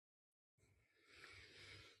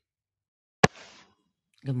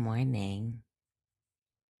Good morning.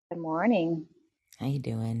 Good morning. How you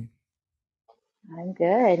doing? I'm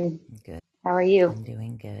good. Good. How are you? I'm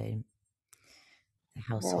doing good. The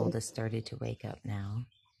household Good. has started to wake up now.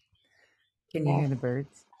 Can you Yes, hear the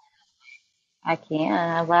birds? I can.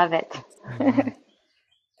 I love it. It's funny.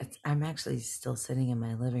 I'm actually still sitting in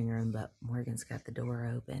my living room, but Morgan's got the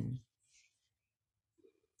door open.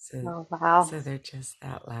 So Oh, wow. so they're just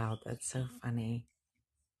that loud. That's so funny.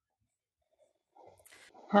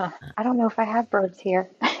 Huh. Uh, I don't know if I have birds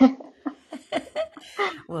here.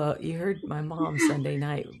 well, you heard my mom Sunday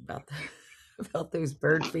night about about those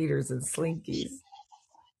bird feeders and slinkies.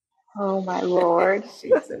 Oh, my Lord.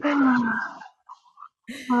 She's so funny.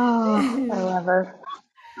 Oh, I love her.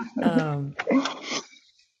 um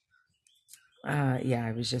yeah,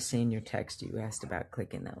 I was just seeing your text. You asked about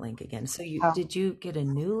clicking that link again. So Oh, did you get a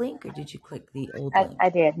new link or did you click the old I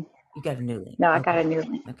link? did. You got a new link. No, I got a Okay. new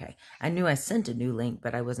one. Okay. I knew I sent a new link,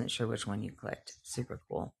 but I wasn't sure which one you clicked. Super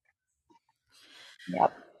cool.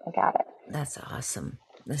 Yep, I got it. That's awesome.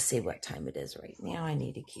 Let's see what time it is right now. I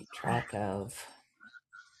need to keep track of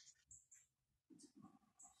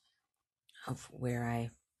where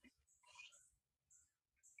I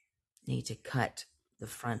need to cut the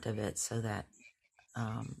front of it so that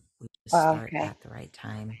we just Oh, start okay. at the right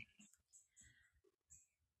time.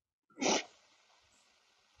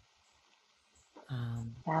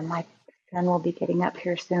 Um, Yeah, my son will be getting up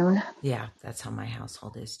here soon. yeah, that's how my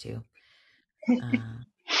household is too. Uh,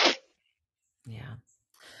 yeah.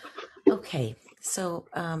 Okay, so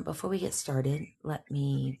before we get started, let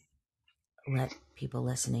me let people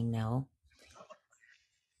listening know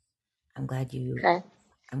I'm glad you Okay.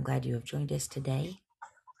 I'm glad you have joined us today.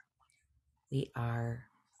 We are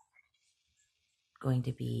going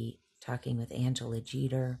to be talking with Angela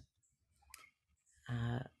Jeter,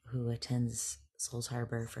 who attends Souls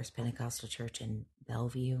Harbor First Pentecostal Church in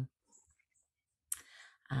Bellevue.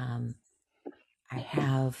 Um, I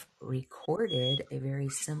have recorded a very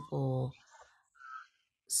simple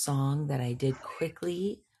song that I did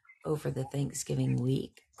quickly over the Thanksgiving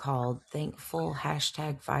week called Thankful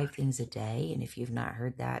 #5 things a day. And if you've not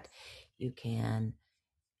heard that, you can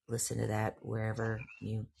listen to that wherever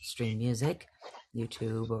you stream music,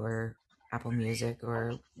 YouTube or Apple Music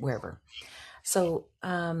or wherever. So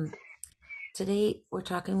today we're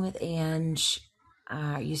talking with Ange.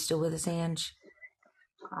 Are you still with us, Ange?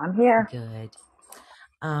 I'm here. Good.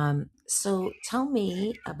 So tell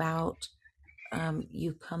me about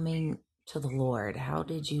you coming to the Lord. How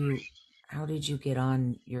did you get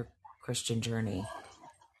on your Christian journey?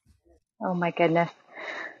 Oh, my goodness.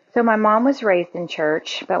 So my mom was raised in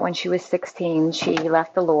church, but when she was 16, she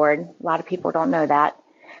left the Lord. A lot of people don't know that.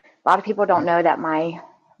 A lot of people don't know that my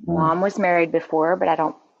mom was married before, but I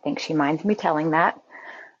don't think she minds me telling that.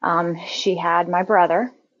 She had my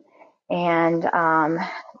brother, and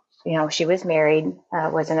she was married,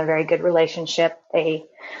 was in a very good relationship. They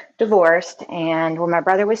divorced, and when my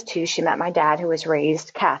brother was 2, she met my dad, who was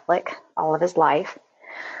raised Catholic all of his life.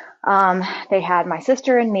 They had my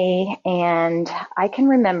sister and me, and I can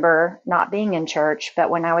remember not being in church, but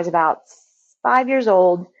when I was about 5 years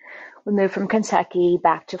old, we moved from Kentucky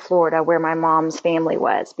back to Florida where my mom's family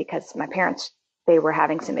was because my parents, they were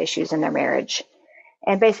having some issues in their marriage.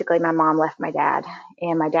 And basically my mom left my dad.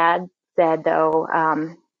 And my dad said, though,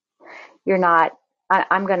 you're not,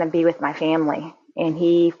 I'm going to be with my family. And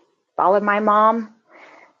he followed my mom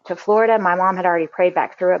to Florida. My mom had already prayed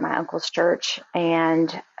back through at my uncle's church.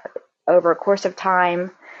 And over a course of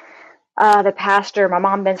time, the pastor, my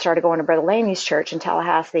mom then started going to Brother Laney's church in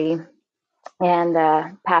Tallahassee. And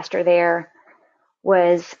the pastor there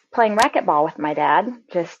was playing racquetball with my dad,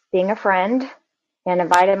 just being a friend, and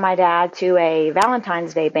invited my dad to a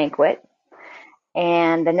Valentine's Day banquet.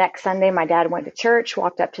 And the next Sunday, my dad went to church,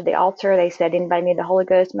 walked up to the altar. They said, anybody need the Holy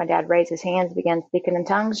Ghost? My dad raised his hands, began speaking in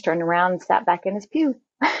tongues, turned around and sat back in his pew.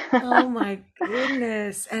 Oh my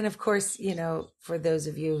goodness. And of course, for those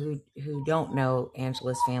of you who don't know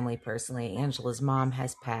Angela's family personally, Angela's mom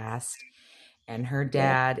has passed and her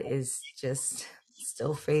Yes. dad is just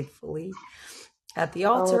still faithfully at the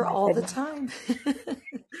Oh altar my all the goodness. time.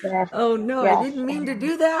 Yes. Oh no, I Yes. didn't mean to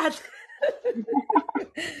do that.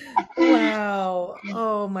 Wow.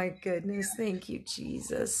 Oh my goodness. Thank you,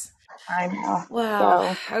 Jesus. I know. Wow.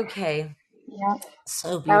 So, Okay. yeah,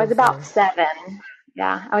 So I was about beautiful. 7.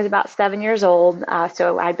 Yeah, I was about 7 years old.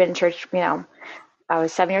 So I'd been in church, I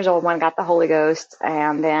was 7 years old when I got the Holy Ghost,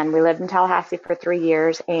 and then we lived in Tallahassee for 3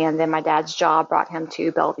 years, and then my dad's job brought him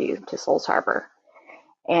to Bellevue, to Souls Harbor,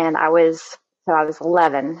 and I was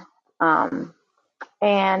 11,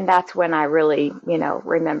 and that's when I really,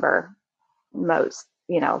 remember most,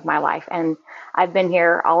 of my life. And I've been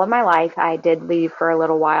here all of my life. I did leave for a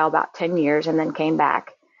little while, about 10 years, and then came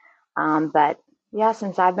back. But yeah,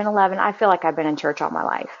 since I've been 11, I feel like I've been in church all my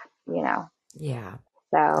life, you know. Yeah.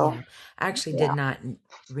 So Yeah. I actually did yeah, not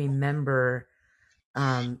remember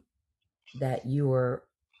um, that you were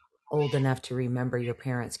old enough to remember your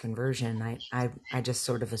parents' conversion. I just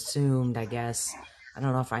sort of assumed, I guess, I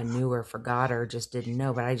don't know if I knew or forgot or just didn't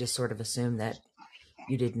know, but I just sort of assumed that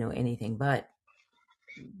you didn't know anything but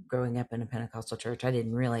growing up in a Pentecostal church. I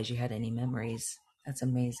didn't realize you had any memories. That's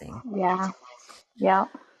amazing. yeah, yeah,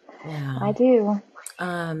 I Wow. do.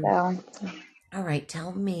 Um, So, all right,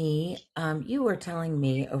 tell me, you were telling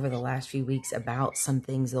me over the last few weeks about some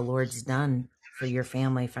things the Lord's done for your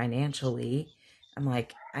family financially. I'm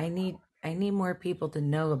like, I need more people to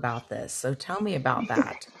know about this. So tell me about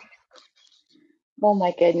that. oh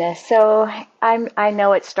my goodness. So I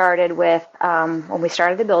know it started with when we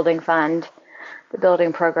started the building fund, the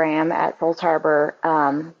building program at Falls Harbor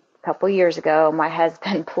a couple years ago. My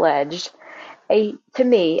husband pledged to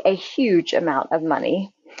me a huge amount of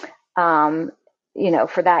money, um,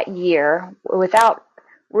 for that year without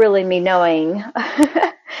really me knowing.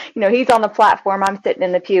 He's on the platform. I'm sitting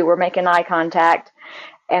in the pew. We're making eye contact.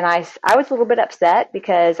 And I was a little bit upset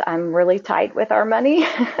because I'm really tight with our money.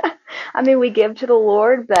 I mean, we give to the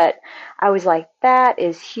Lord, but I was like, that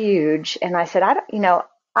is huge. And I said, I don't,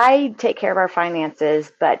 I take care of our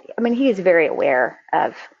finances, but I mean, he is very aware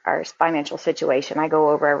of our financial situation. I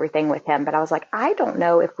go over everything with him, but I was like, I don't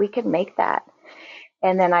know if we can make that.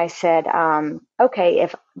 And then I said, okay,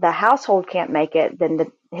 if the household can't make it, then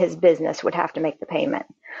his business would have to make the payment.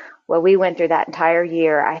 Well, we went through that entire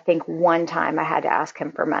year. I think one time I had to ask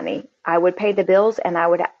him for money. I would pay the bills and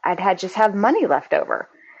I'd had just have money left over,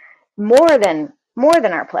 more than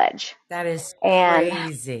our pledge. That is And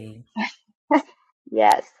crazy.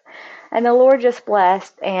 yes, and the Lord just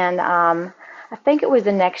blessed. And I think it was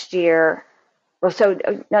the next year. Well, so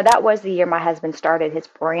no, that was the year my husband started his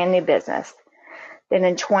brand new business. Then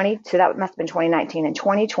so that must have been 2019. In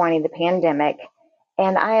 2020, the pandemic,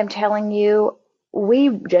 and I am telling you, we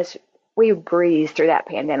just we breezed through that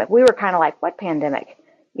pandemic. We were kind of like, what pandemic?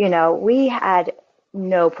 We had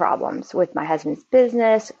no problems with my husband's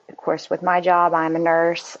business. Of course, with my job, I'm a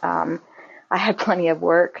nurse. I had plenty of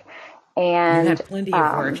work, You and had plenty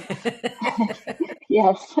of work. um,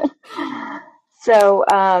 yes. So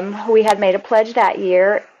we had made a pledge that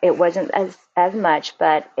year. It wasn't as much,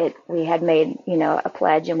 but we had made a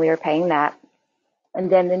pledge, and we were paying that.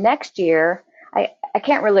 And then the next year, I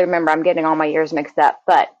can't really remember. I'm getting all my years mixed up,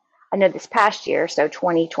 but I know this past year, so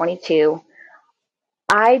 2022,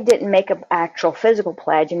 I didn't make an actual physical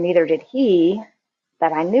pledge, and neither did he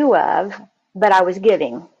that I knew of. But I was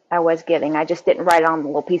giving. I was giving. I just didn't write it on a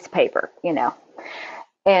little piece of paper.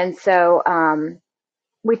 And so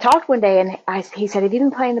we talked one day, and he said, "Have you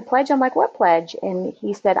been playing the pledge?" I'm like, "What pledge?" And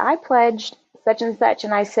he said, "I pledged such and such."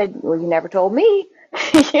 And I said, "Well, you never told me."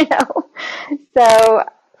 you know. So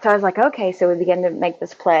so I was like, "Okay." So we began to make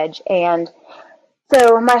this pledge, and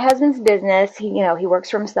so my husband's business, he works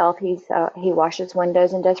for himself. He washes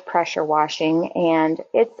windows and does pressure washing, and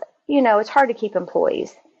it's hard to keep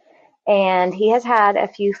employees. And he has had a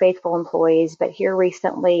few faithful employees, but here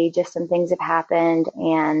recently, just some things have happened,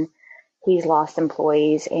 and he's lost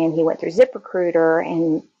employees. And he went through ZipRecruiter,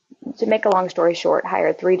 and to make a long story short,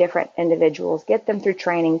 hired 3 different individuals, get them through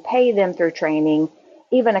training, pay them through training.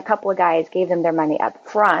 Even a couple of guys gave them their money up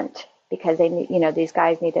front because these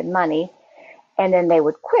guys needed money, and then they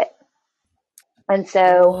would quit. And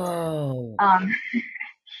so, Whoa. um,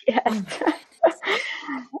 yes. Oh my goodness.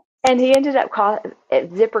 And he ended up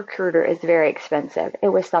ZipRecruiter is very expensive. It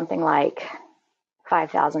was something like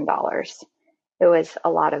 $5,000. It was a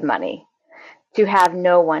lot of money to have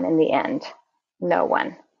no one in the end. No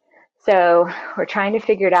one. So we're trying to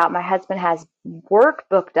figure it out. My husband has work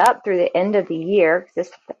booked up through the end of the year.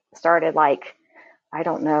 This started like, I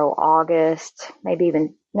don't know, August, maybe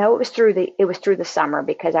even, no, it was through the summer,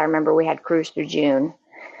 because I remember we had cruise through June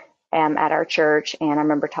at our church. And I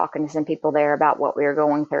remember talking to some people there about what we were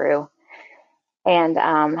going through. And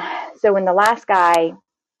so when the last guy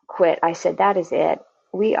quit, I said, that is it.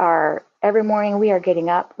 Every morning we are getting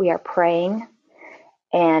up, we are praying,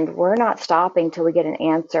 and we're not stopping till we get an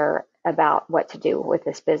answer about what to do with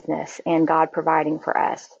this business and God providing for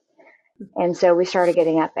us. And so we started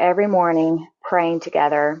getting up every morning, praying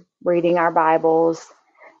together, reading our Bibles.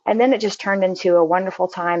 And then it just turned into a wonderful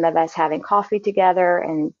time of us having coffee together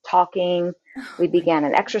and talking. Oh We my began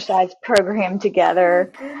an goodness. exercise program Oh my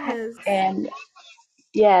together. goodness. And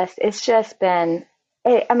yes, it's just been,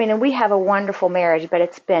 I mean, and we have a wonderful marriage, but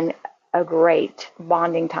it's been a great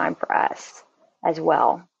bonding time for us. as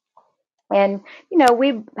well. And,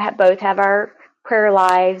 we both have our prayer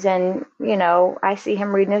lives, and, I see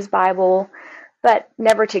him reading his Bible, but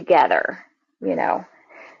never together, you know.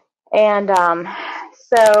 And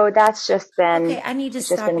so that's just Okay, been, I need to it's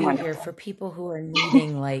just stop been you here wonderful. for people who are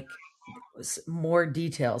needing like more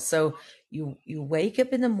details. So you wake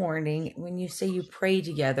up in the morning. When you say you pray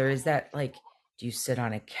together, is that like, do you sit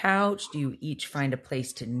on a couch? Do you each find a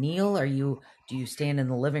place to kneel? Do you stand in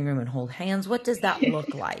the living room and hold hands? What does that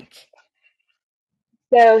look like?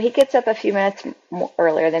 So he gets up a few minutes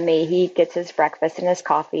earlier than me. He gets his breakfast and his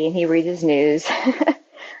coffee, and he reads his news.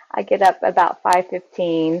 I get up about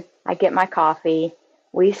 5:15. I get my coffee.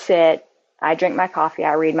 We sit. I drink my coffee.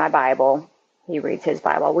 I read my Bible. He reads his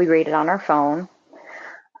Bible. We read it on our phone.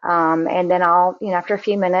 And then I'll, after a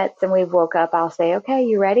few minutes and we've woke up, I'll say, okay,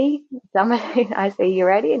 you ready? Somebody, I say, you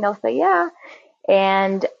ready? And they'll say, yeah.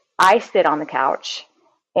 And I sit on the couch,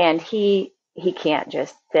 and he can't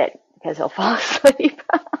just sit because he'll fall asleep.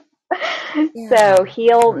 So Yeah.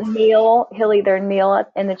 he'll kneel, he'll either kneel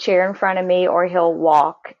in the chair in front of me, or he'll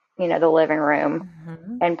walk, the living room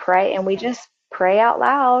Hmm. and pray. And we just pray out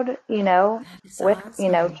loud, That is with,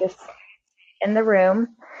 awesome. just in the room.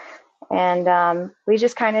 And we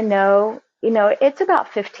just kind of know, it's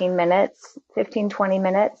about 15 minutes, 15, 20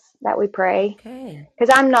 minutes that we pray. Okay.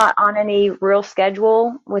 Because I'm not on any real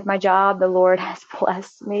schedule with my job. The Lord has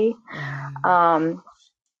blessed me. Right. Um,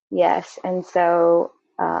 yes. And so,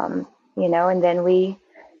 and then we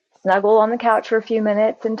snuggle on the couch for a few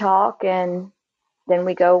minutes and talk. And then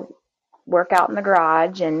we go work out in the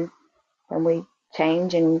garage, and then we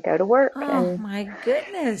change and go to work. Oh And my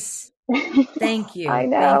goodness. Thank I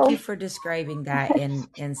you. Thank you know. for describing that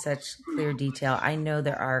in such clear detail. I know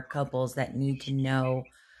there are couples that need to know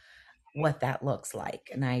what that looks like,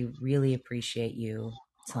 and I really appreciate you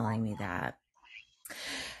telling me that.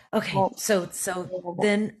 Okay, Well, so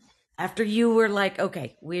then after you were like,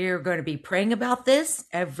 okay, we're going to be praying about this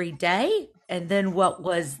every day, and then what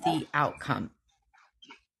was the outcome?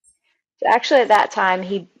 actually, at that time,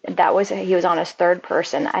 he was on his third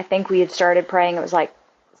person. I think we had started praying. It was like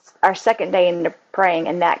our second day into praying,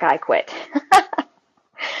 and that guy quit.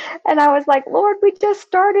 And I was like, Lord, we just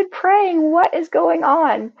started praying. What is going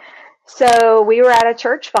on? So we were at a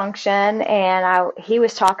church function, and he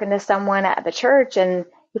was talking to someone at the church, and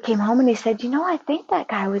he came home and he said, I think that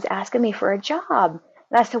guy was asking me for a job.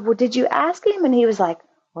 And I said, well, did you ask him? And he was like,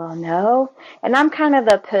 well, no. And I'm kind of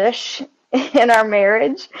the push in our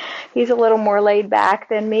marriage. He's a little more laid back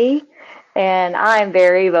than me, and I'm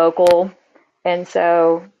very vocal. And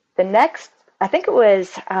so the next, I think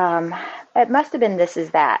it must have been This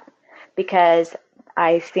Is That, because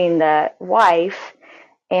I seen the wife,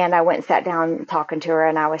 and I went and sat down talking to her,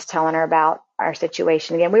 and I was telling her about our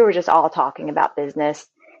situation again. We were just all talking about business.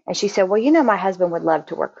 And she said, well, my husband would love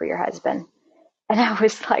to work for your husband. And I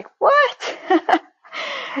was like, what?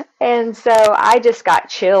 And so I just got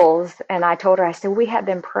chills. And I told her, I said, we have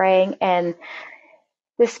been praying. And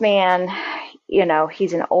this man,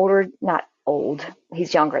 he's an older, not old,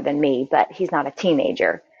 he's younger than me, but he's not a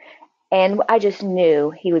teenager. And I just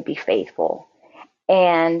knew he would be faithful.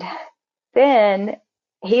 And then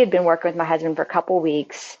he had been working with my husband for a couple of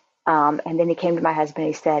weeks. And then he came to my husband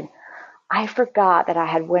and he said, I forgot that I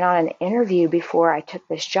had went on an interview before I took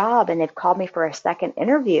this job, and they've called me for a second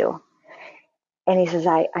interview. And he says,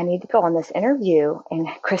 I need to go on this interview. And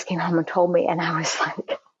Chris came home and told me, and I was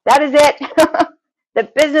like, that is it. The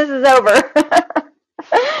business is over.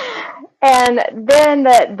 And then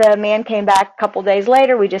the man came back a couple days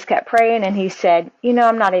later. We just kept praying, and he said,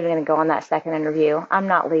 I'm not even going to go on that second interview. I'm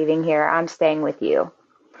not leaving here. I'm staying with you.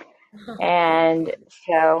 Oh, And goodness.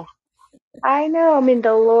 so I know, I mean,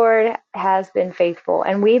 the Lord has been faithful,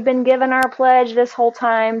 and we've been given our pledge this whole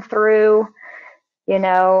time you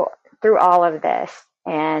know, through all of this.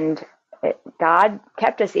 And God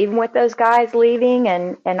kept us, even with those guys leaving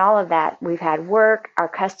and all of that. We've had work. Our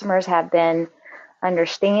customers have been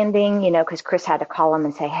understanding, because Chris had to call them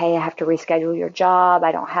and say, hey, I have to reschedule your job.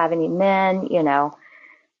 I don't have any men,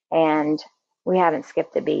 and we haven't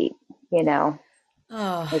skipped a beat, you know.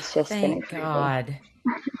 Oh, It's just been thank incredible. God.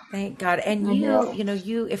 Thank God. And I know.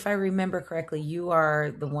 if I remember correctly, you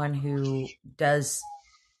are the one who does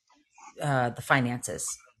the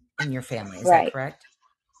finances in your family. Is that Right. correct?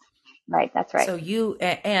 Right. That's right. So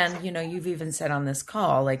and you've even said on this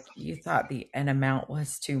call, like you thought an amount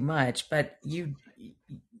was too much, but you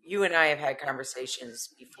and I have had conversations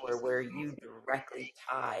before where you directly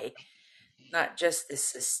tie not just the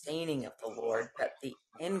sustaining of the Lord, but the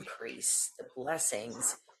increase, the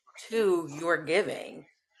blessings to your giving.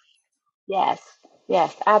 Yes.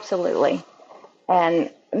 Yes, absolutely.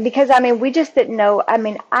 And because I mean, we just didn't know. I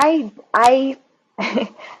mean, I,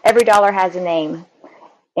 every dollar has a name,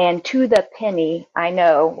 and to the penny, I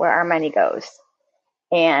know where our money goes.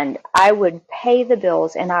 And I would pay the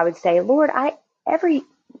bills, and I would say, Lord, every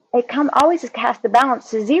it come always cast the balance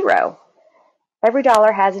to zero. Every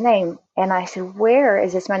dollar has a name, and I said, where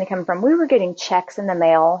is this money coming from? We were getting checks in the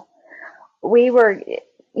mail. We were,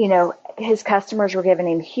 his customers were giving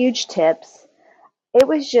him huge tips. It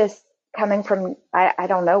was just coming from I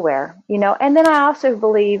don't know where. And then I also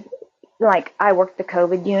believe, like, I worked the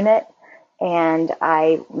COVID unit, and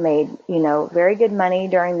I made very good money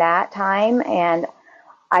during that time, and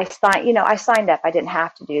I signed up. I didn't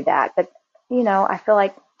have to do that, but I feel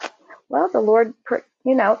like, well, the Lord,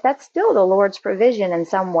 that's still the Lord's provision in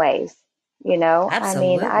some ways. I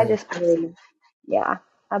mean, I Absolutely. just believe, yeah,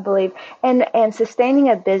 I believe, and sustaining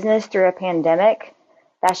a business through a pandemic,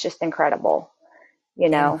 that's just incredible. you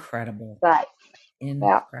know. Incredible. But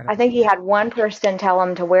yeah, I think Incredible. he had one person tell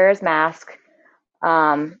him to wear his mask,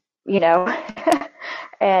 um, you know,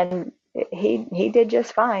 and he did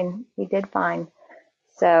just fine. He did fine.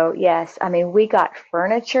 So yes, I mean, we got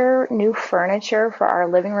new furniture for our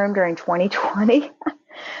living room during 2020.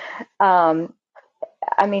 Um,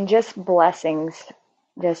 I mean, just blessings,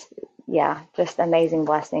 just yeah, just amazing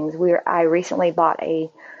blessings. I recently bought a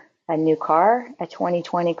new car, a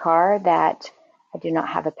 2020 car that I do not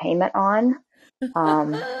have a payment on.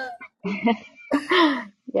 Um,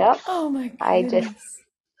 yep, Oh my I just goodness.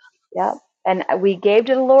 yep, and we gave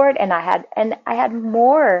to the Lord, and I had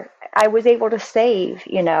more. I was able to save,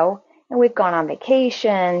 and we've gone on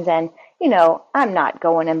vacations, and I'm not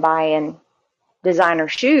going and buying designer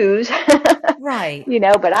shoes, Right.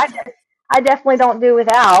 but I definitely don't do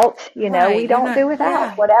without. Right. We You're don't not, do without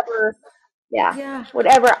yeah. whatever. Yeah, Yeah.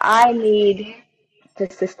 whatever I need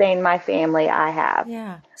to sustain my family, I have.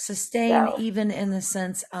 Yeah. Sustain So, even in the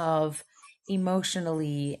sense of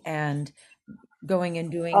emotionally and going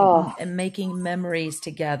and doing oh and making memories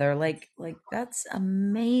together. Like that's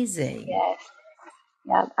amazing. yes,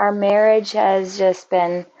 yeah. Our marriage has just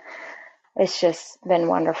been it's just been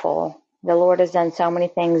wonderful. The Lord has done so many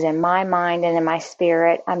things in my mind and in my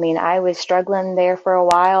spirit. I mean, I was struggling there for a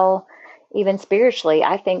while, even spiritually.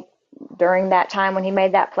 I think during that time when He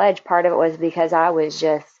made that pledge, part of it was because I was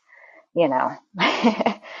just, you know,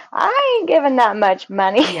 I ain't giving that much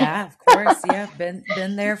money, Yeah, of course. Yeah. Been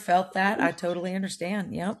there, felt that. I totally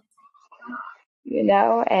understand. Yep.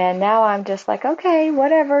 and now I'm just like, okay,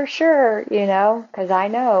 whatever, sure, because I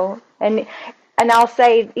know. And I'll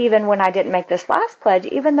say, even when I didn't make this last pledge,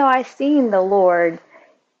 even though I seen the Lord,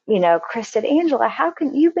 Chris said, Angela, how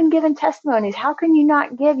can you've been given testimonies? How can you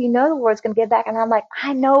not give? The Lord's going to give back. And I'm like,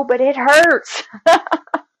 I know, but it hurts.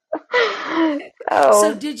 So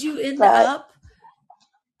So, did you end but up,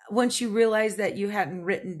 once you realized that you hadn't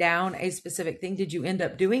written down a specific thing, did you end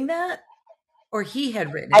up doing that? Or he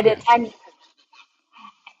had written I it did. down?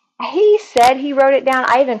 He said he wrote it down.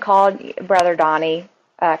 I even called Brother Donnie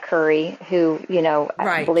Curry, who, I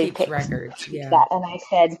Right, believe keeps keeps records. Yeah. that. And I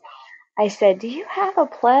said, do you have a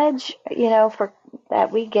pledge, for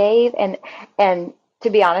that we gave? And to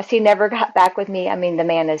be honest, he never got back with me. I mean, the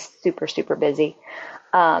man is super, super busy.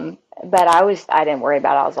 But I didn't worry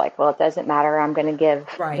about it. I was like, well, it doesn't matter. I'm going to give,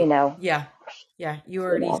 Right. Yeah. Yeah. You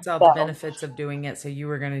already saw the so benefits of doing it, so you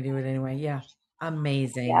were going to do it anyway. Yeah. yeah,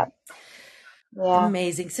 Amazing. yeah.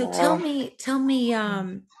 Amazing. So So,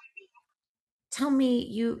 tell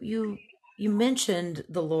me, you mentioned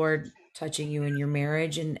the Lord touching you in your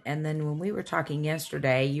marriage, and then when we were talking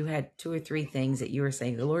yesterday, you had two or three things that you were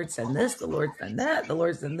saying, the Lord said this, the Lord said that, the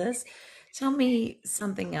Lord said this. Tell me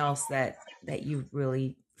something else that you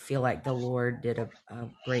really feel like the Lord did a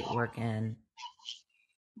great work in.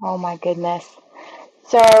 oh my goodness.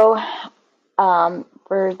 So,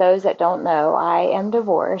 for those that don't know, I am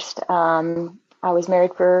divorced. I was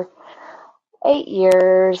married for 8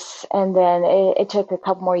 years, and then it took a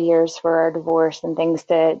couple more years for our divorce and things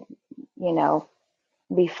to, you know,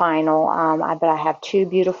 be final. But I have two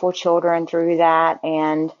beautiful children through that,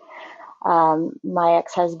 and my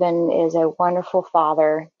ex-husband is a wonderful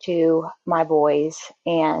father to my boys,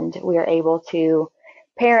 and we are able to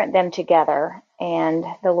parent them together. And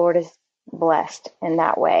the Lord is blessed in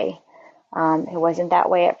that way. It wasn't that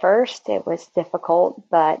way at first. It was difficult,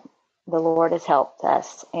 but the Lord has helped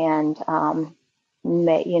us, and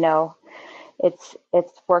it's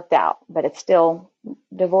worked out. But it's still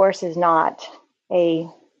divorce is not a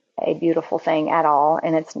a beautiful thing at all,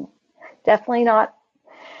 and it's definitely not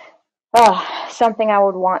something I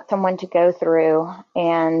would want someone to go through.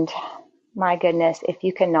 And my goodness, if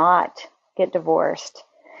you cannot get divorced,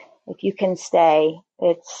 if you can stay,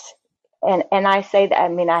 it's And I say that, I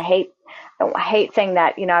mean, I hate saying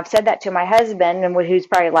that, I've said that to my husband, and who's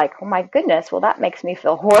probably like, oh my goodness, well, that makes me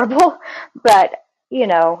feel horrible. But, you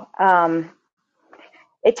know,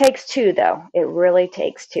 it takes two, though. It really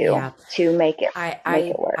takes two Yeah. to I make it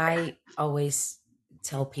I work. I always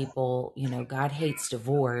tell people, God hates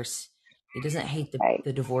divorce. He doesn't hate Right.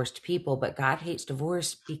 the divorced people, but God hates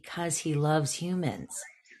divorce because he loves humans.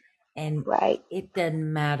 And Right. it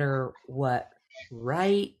doesn't matter what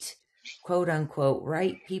right, quote unquote,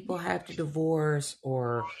 right people have to divorce,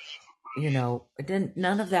 or, it didn't,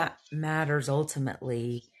 none of that matters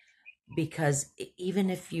ultimately, because even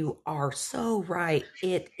if you are so right,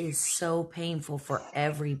 it is so painful for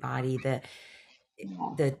everybody,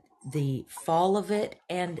 Yeah. the fall of it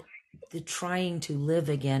and the trying to live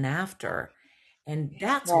again after. And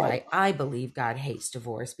that's Right. why I believe God hates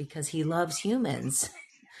divorce, because he loves humans.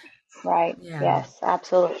 Right. Yeah. Yes,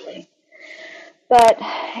 absolutely. But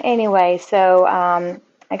anyway, so I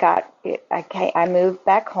moved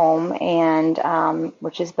back home, and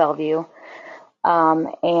which is Bellevue,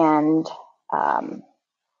 and um,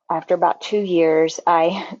 after about 2 years,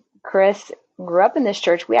 Chris grew up in this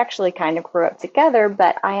church. We actually kind of grew up together,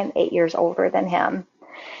 but I am 8 years older than him.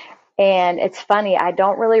 And it's funny, I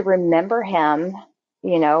don't really remember him,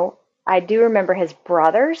 you know. I do remember his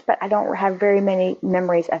brothers, but I don't have very many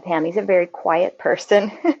memories of him. He's a very quiet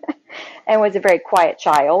person and was a very quiet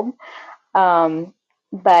child. Um,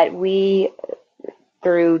 but we,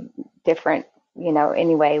 through different,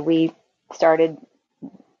 anyway, we started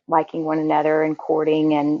liking one another and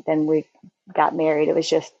courting, and then we got married. It was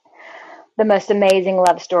just the most amazing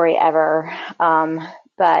love story ever.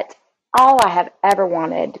 But all I have ever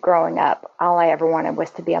wanted growing up, all I ever wanted was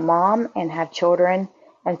to be a mom and have children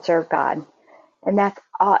and serve God. And that's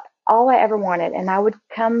all I ever wanted. And I would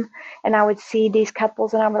come and I would see these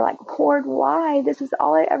couples, and I would like, Lord, why? This is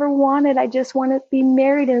all I ever wanted. I just want to be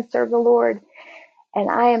married and serve the Lord.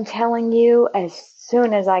 And I am telling you, as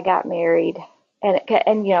soon as I got married, and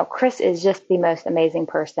Chris is just the most amazing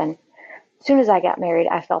person. As soon as I got married,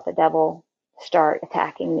 I felt the devil start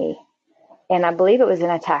attacking me. And I believe it was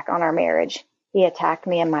an attack on our marriage. He attacked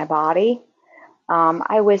me in my body.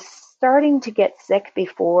 I was starting to get sick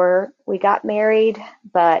before we got married,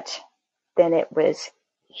 but then it was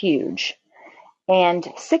huge. And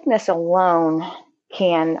sickness alone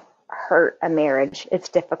can hurt a marriage. It's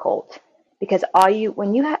difficult because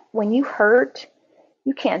when you hurt,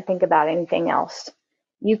 you can't think about anything else.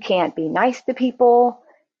 You can't be nice to people.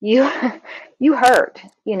 You you hurt,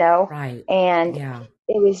 Right. and Yeah.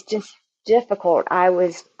 it was just difficult. I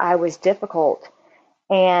was difficult.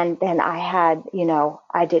 And then I had,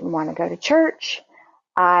 I didn't want to go to church.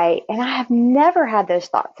 I have never had those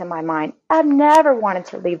thoughts in my mind. I've never wanted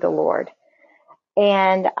to leave the Lord.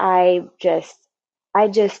 And I just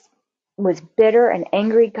was bitter and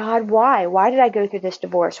angry. God, why? Why did I go through this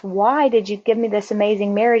divorce? Why did you give me this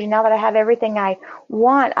amazing marriage? And now that I have everything I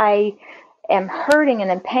want, I am hurting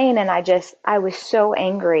and in pain. And I was so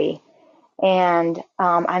angry. And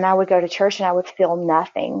I would go to church and I would feel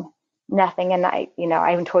nothing. And I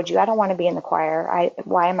even told you, I don't want to be in the choir.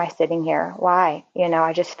 Why am I sitting here? Why?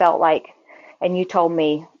 I just felt like, and you told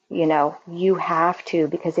me, you have to,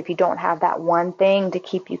 because if you don't have that one thing to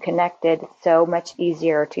keep you connected, it's so much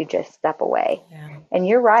easier to just step away. Yeah. And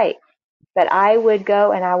you're right. But I would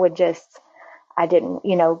go and I didn't,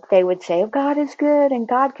 they would say, oh, God is good and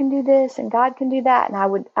God can do this and God can do that.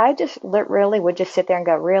 And I just really would just sit there and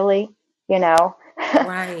go, really? You know,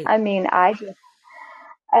 Right. I mean, it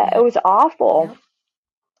Yeah. was awful,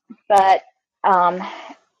 Yep. but, um,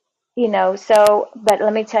 but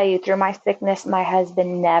let me tell you, through my sickness, my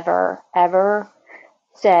husband never, ever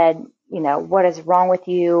said, what is wrong with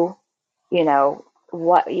you? You know,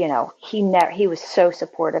 he was so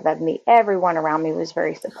supportive of me. Everyone around me was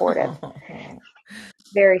very supportive,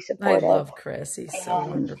 very I supportive. love Chris. He's so And,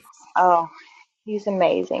 wonderful. oh, he's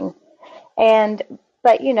amazing. And,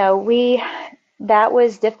 but, that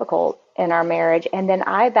was difficult in our marriage. And then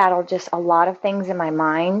I battled just a lot of things in my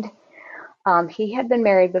mind. He had been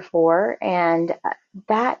married before, and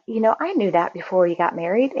I knew that before we got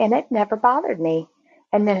married, and it never bothered me.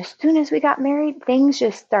 And then as soon as we got married, things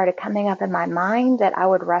just started coming up in my mind that I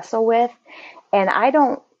would wrestle with. And I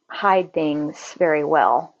don't hide things very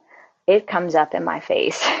well. It comes up in my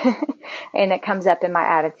face and it comes up in my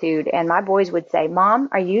attitude. And my boys would say, Mom,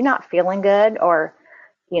 are you not feeling good? Or,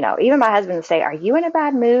 even my husband would say, are you in a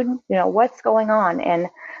bad mood? What's going on? And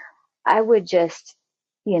I would just,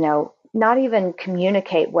 not even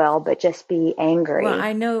communicate well, but just be Well, angry.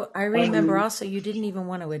 I remember And also you didn't even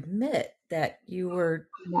want to admit that you were,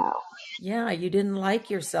 No, yeah, you didn't like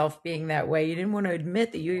yourself being that way. You didn't want to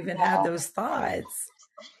admit that you even had no, those thoughts.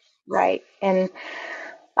 right. And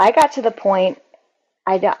I got to the point,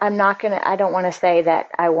 I don't want to say that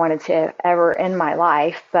I wanted to ever end my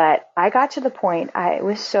life, but I got to the point, it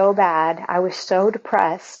was so bad. I was so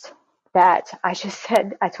depressed that I just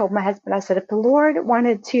said, I told my husband, I said, if the Lord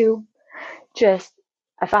wanted to just,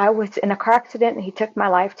 if I was in a car accident and he took my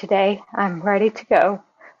life today, I'm ready to go.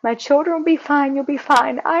 My children will be fine. You'll be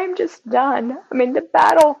fine. I'm just done. I mean, the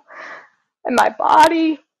battle in my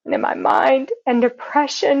body and in my mind and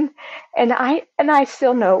depression. And I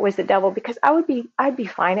still know it was the devil because I'd be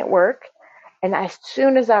fine at work. And as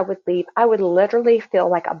soon as I would leave, I would literally feel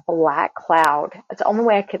like a black cloud. It's the only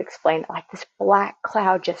way I could explain it. Like this black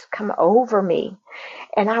cloud just come over me.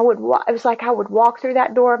 And it was like I would walk through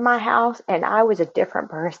that door of my house and I was a different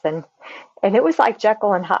person. And it was like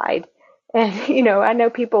Jekyll and Hyde. And, I know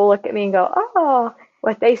people look at me and go, oh,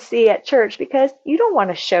 what they see at church, because you don't want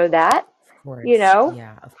to show that, Of you course. know,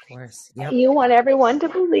 Yeah, of course. Yep. you want everyone to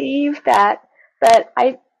believe that. But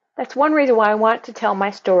that's one reason why I want to tell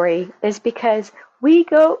my story is because we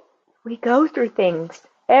go, we go through things.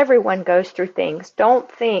 Everyone goes through things. Don't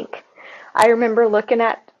think. I remember looking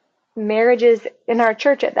at marriages in our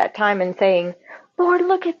church at that time and saying, Lord,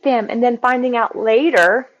 look at them. And then finding out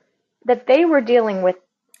later that they were dealing with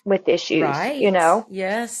issues, Right.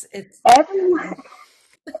 Yes, it's Everyone,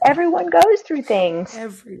 everyone goes through things. And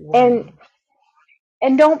everyone.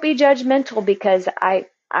 and don't be judgmental because I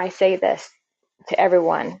say this to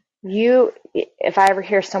everyone. If I ever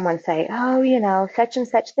hear someone say, oh, such and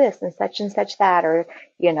such this and such that, or,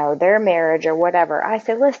 their marriage or whatever, I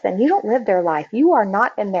say, listen, you don't live their life. You are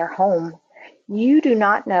not in their home. You do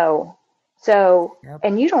not know. So, Yep.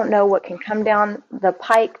 and you don't know what can come down the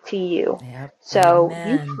pike to you. Yep. So you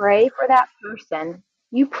Amen. pray for that person.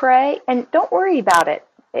 You pray and don't worry about it.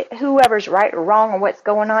 Whoever's right or wrong or what's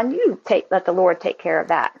going on, let the Lord take care of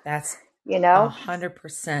that, That's you a know?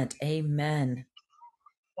 100%. Amen.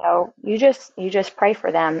 So you just pray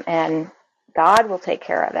for them and God will take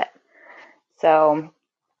care of it. So,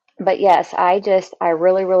 but yes, I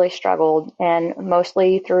really, really struggled, and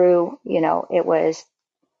mostly through, it was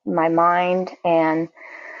my mind, and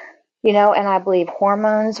I believe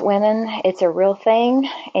hormones, women, it's a real thing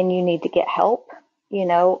and you need to get help.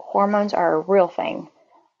 Hormones are a real thing.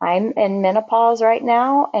 I'm in menopause right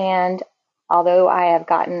now, and although I have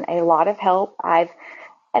gotten a lot of help,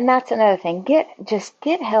 and that's another thing. Just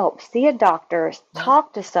get help. See a doctor. Yep.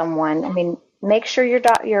 Talk to someone. I mean, make sure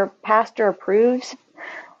your pastor approves.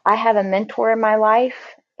 I have a mentor in my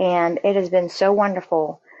life, and it has been so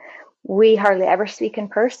wonderful. We hardly ever speak in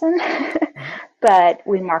person, Yep. but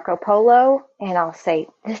we Marco Polo, and I'll say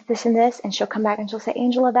this, and this, and she'll come back and she'll say,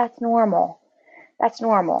 Angela, that's normal. That's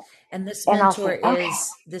normal. And this And I'll mentor say, okay,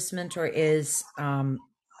 is this mentor is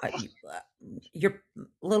you're a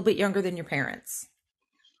little bit younger than your parents.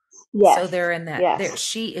 So yes, they're in that there yes,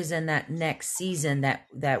 she is in that next season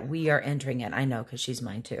that we are entering in. I know because she's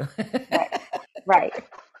mine too. right, right.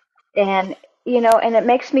 And it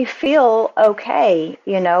makes me feel okay,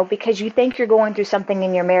 because you think you're going through something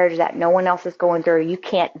in your marriage that no one else is going through, you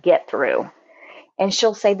can't get through. And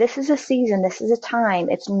she'll say, this is a season, this is a time,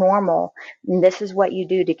 it's normal, and this is what you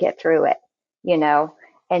do to get through it, you know.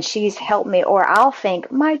 And she's helped me, or I'll think,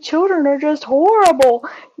 my children are just horrible,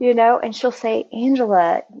 and she'll say,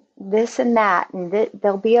 Angela, this and that, and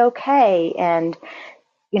they'll be okay. And,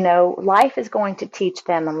 life is going to teach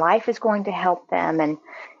them, and life is going to help them. And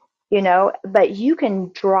but you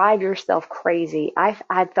can drive yourself crazy. I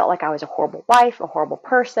felt like I was a horrible wife, a horrible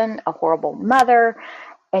person, a horrible mother.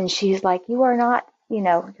 And she's like, you are not,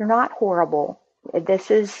 you're not horrible. This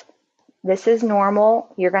is normal.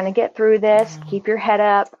 You're going to get through this. Yeah. Keep your head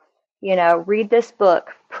up. Read this book,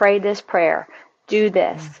 pray this prayer, do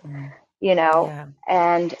this, Hmm. you know, Yeah.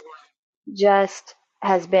 and just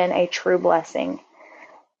has been a true blessing.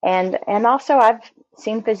 And also I've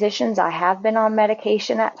seen physicians. I have been on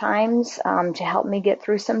medication at times to help me get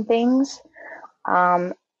through some things.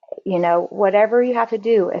 Um, whatever you have to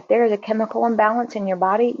do, if there is a chemical imbalance in your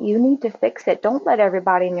body, you need to fix it. Don't let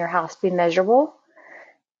everybody in your house be miserable,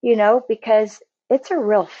 because it's a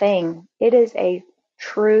real thing. It is a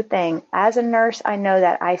true thing. As a nurse, I know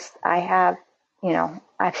that I have,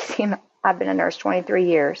 I've been a nurse 23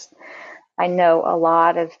 years. I know a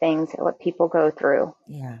lot of things that what people go through,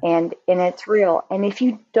 Yeah. and it's real. And if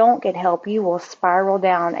you don't get help, you will spiral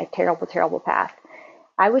down a terrible, terrible path.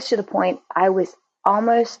 I was to the point I was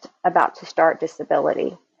almost about to start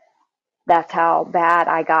disability. That's how bad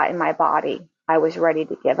I got in my body. I was ready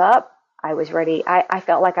to give up. I was ready. I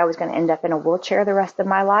felt like I was going to end up in a wheelchair the rest of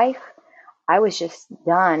my life. I was just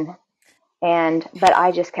done. But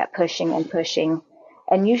I just kept pushing and pushing.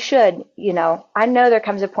 And you should, I know there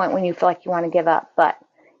comes a point when you feel like you want to give up, but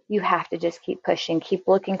you have to just keep pushing, keep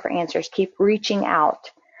looking for answers, keep reaching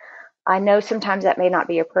out. I know sometimes that may not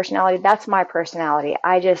be your personality. That's my personality.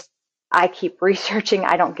 I keep researching.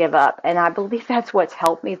 I don't give up. And I believe that's what's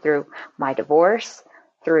helped me through my divorce,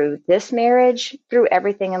 through this marriage, through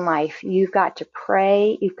everything in life. You've got to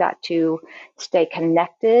pray. You've got to stay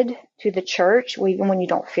connected to the church, even when you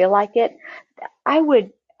don't feel like it. I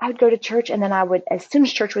would, I would go to church, and then as soon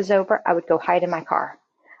as church was over, I would go hide in my car.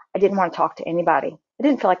 I didn't want to talk to anybody. I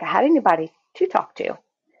didn't feel like I had anybody to talk to.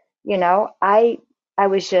 I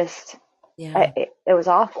was just, Yeah. it was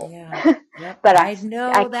awful. Yeah. Yep. But I I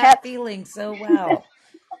know that kept, feeling so well.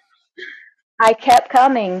 I kept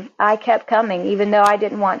coming. I kept coming, even though I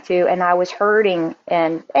didn't want to, and I was hurting,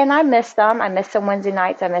 and I missed them. I missed them Wednesday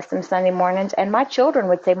nights. I missed them Sunday mornings. And my children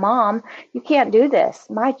would say, "Mom, you can't do this."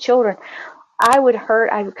 My children, I would hurt.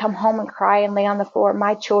 I would come home and cry and lay on the floor.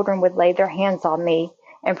 My children would lay their hands on me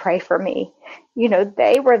and pray for me.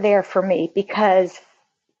 They were there for me because,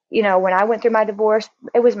 when I went through my divorce,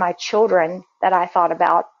 it was my children that I thought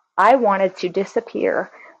about. I wanted to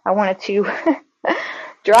disappear. I wanted to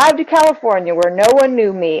drive to California where no one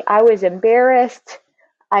knew me. I was embarrassed.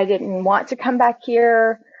 I didn't want to come back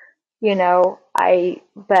here.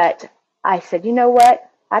 But I said, you know what?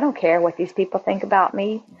 I don't care what these people think about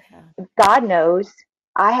me. Yeah. God knows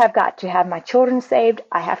I have got to have my children saved.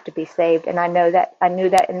 I have to be saved. And I knew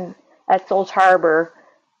that at Souls Harbor,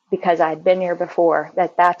 because I had been here before,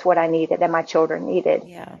 that's what I needed, that my children needed.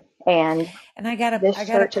 Yeah. And And I this gotta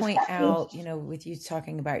church has point kept me. out, with you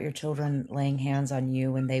talking about your children laying hands on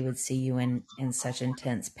you when they would see you in such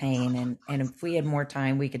intense pain. And if we had more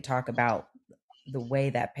time, we could talk about the way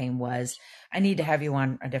that pain was. I need to have you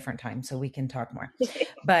on a different time so we can talk more.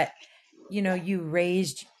 But you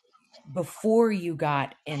raised before you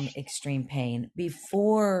got in extreme pain,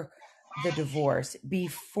 before the divorce,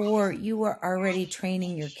 before you were already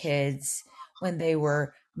training your kids when they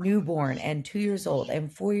were newborn and 2 years old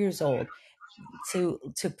and 4 years old to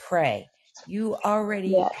pray. You already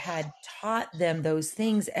Yes, had taught them those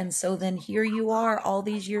things. And so then here you are all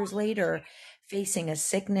these years later facing a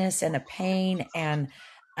sickness and a pain and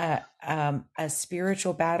a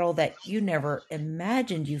spiritual battle that you never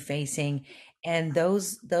imagined you facing. And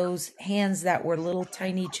those hands that were little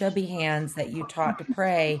tiny chubby hands that you taught to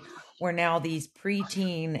pray were now these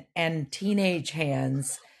preteen and teenage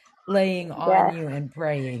hands laying on yes, you and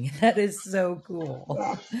praying. That is so cool.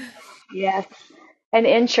 yes, yes. And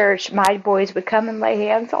in church, my boys would come and lay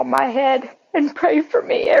hands on my head and pray for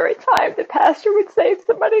me every time the pastor would say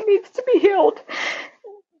somebody needs to be healed.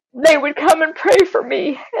 They would come and pray for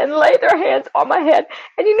me and lay their hands on my head.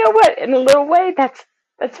 And you know what? In a little way, that's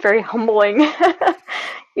very humbling.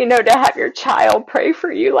 To have your child pray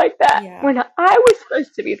for you like that Yeah. when I was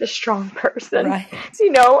supposed to be the strong person. Right.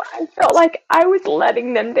 I felt like I was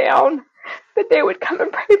letting them down, but they would come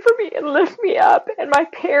and pray for me and lift me up. And my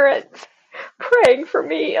parents praying for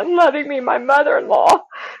me and loving me, my mother-in-law,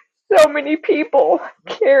 so many people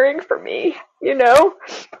caring for me, you know.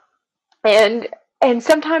 And and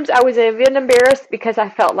sometimes I was even embarrassed because I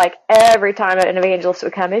felt like every time an evangelist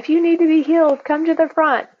would come, if you need to be healed, come to the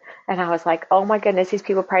front. And I was like, oh my goodness, these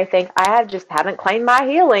people probably think haven't claimed my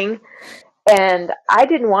healing. And I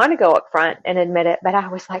didn't want to go up front and admit it, but I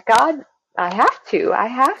was like, God, I have to. I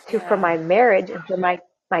have to for Yeah. my marriage and for my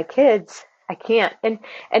kids. I can't. And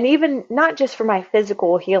even not just for my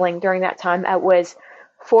physical healing during that time, it was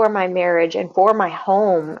for my marriage and for my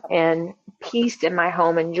home and peace in my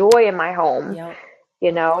home and joy in my home. Yep.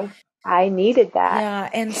 You know, I needed that. Yeah.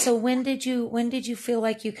 And so when did you feel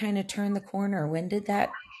like you kind of turned the corner? When did that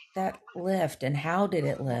lift and how did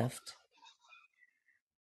it lift?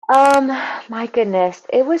 Um, my goodness,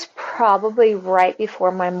 it was probably right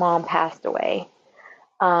before my mom passed away.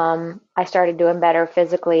 I started doing better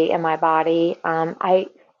physically in my body.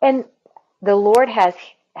 And the Lord has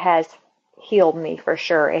healed me for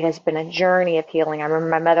sure. It has been a journey of healing. I remember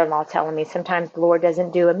my mother-in-law telling me sometimes the Lord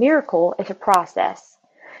doesn't do a miracle, it's a process.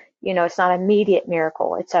 It's not an immediate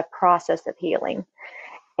miracle, it's a process of healing.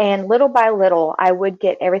 And little by little, I would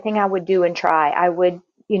get everything I would do and try. I would,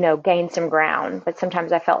 gain some ground, but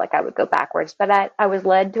sometimes I felt like I would go backwards. But I was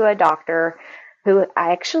led to a doctor who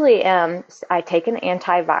I actually am. I take an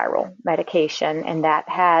antiviral medication, and that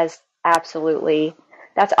has absolutely,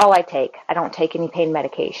 that's all I take. I don't take any pain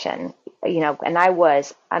medication, and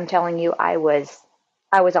I'm telling you, I was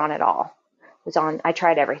on it all. I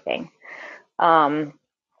tried everything. Um,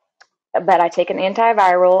 but I take an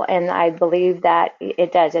antiviral, and I believe that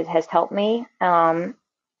it does. It has helped me.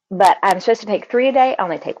 but I'm supposed to take 3 a day. I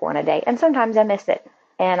only take 1 a day. And sometimes I miss it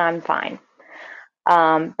and I'm fine.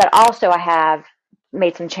 But also I have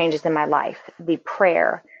made some changes in my life. The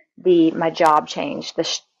prayer, my job change,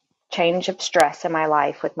 change of stress in my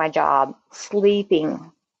life with my job,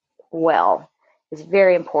 sleeping well is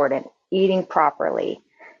very important. Eating properly,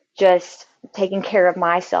 just taking care of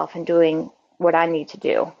myself and doing what I need to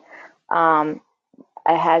do. Um,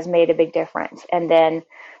 it has made a big difference. Then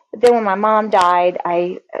when my mom died,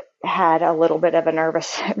 I had a little bit of a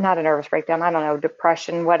nervous, not a nervous breakdown, I don't know,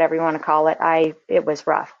 depression, whatever you want to call it. It was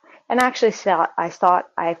rough. And actually,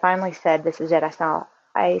 I finally said, this is it.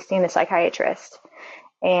 I seen a psychiatrist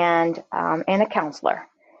and a counselor.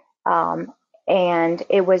 Um, and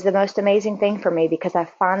it was the most amazing thing for me because I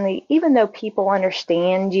finally, even though people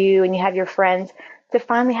understand you and you have your friends, to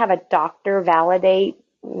finally have a doctor validate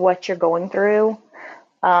what you're going through,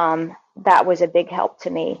 that was a big help to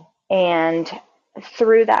me. And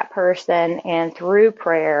through that person and through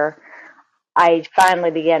prayer, I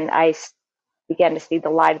began to see the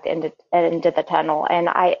light at the end of the tunnel. And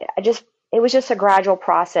it was just a gradual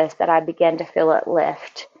process that I began to feel it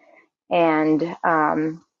lift. And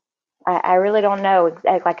I really don't know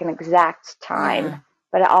like an exact time, Yeah.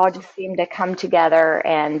 but it all just seemed to come together.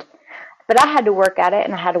 But I had to work at it,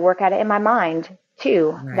 and I had to work at it in my mind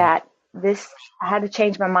too. Right. That this I had to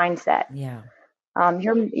change my mindset. Yeah.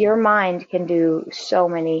 Your mind can do so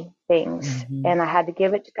many things, Hmm. and I had to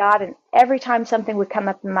give it to God. And every time something would come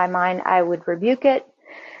up in my mind, I would rebuke it,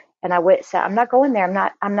 and I would say, "I'm not going there.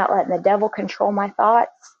 I'm not letting the devil control my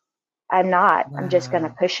thoughts. I'm not. I'm just going to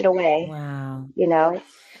Wow. push it away." Wow. You know,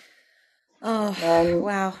 Oh, and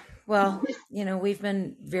wow. Well, we've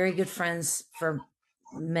been very good friends for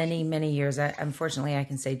many, many years. Unfortunately, I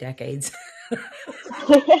can say decades.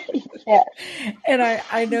 yeah, And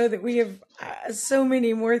I know that we have so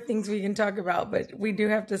many more things we can talk about, but we do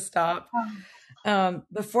have to stop.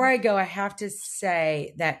 Before I go, I have to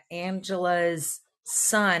say that Angela's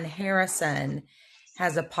son, Harrison,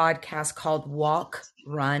 has a podcast called Walk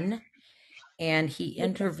Run, and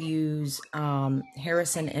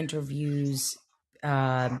Harrison interviews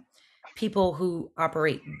um, people who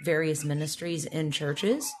operate various ministries in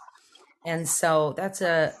churches. And so that's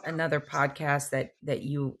another podcast that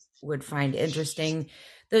you would find interesting.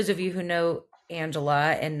 Those of you who know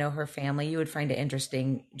Angela and know her family, you would find it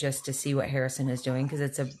interesting just to see what Harrison is doing because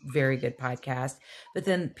it's a very good podcast. But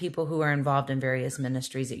then people who are involved in various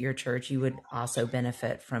ministries at your church, you would also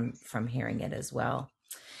benefit from hearing it as well.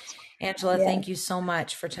 Angela, yeah. thank you so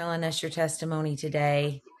much for telling us your testimony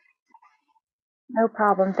today. No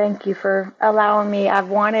problem. Thank you for allowing me. I've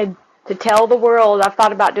wanted to tell the world. I've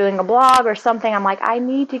thought about doing a blog or something. I'm like, I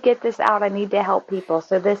need to get this out. I need to help people.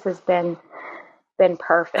 So this has been I'm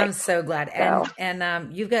perfect. so glad. So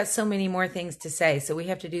And you've got so many more things to say, so we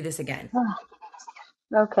have to do this again.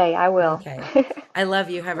 okay, I will. Okay. I love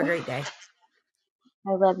you. Have a great day.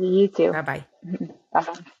 I love you. You too. Bye bye. Bye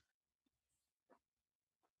bye.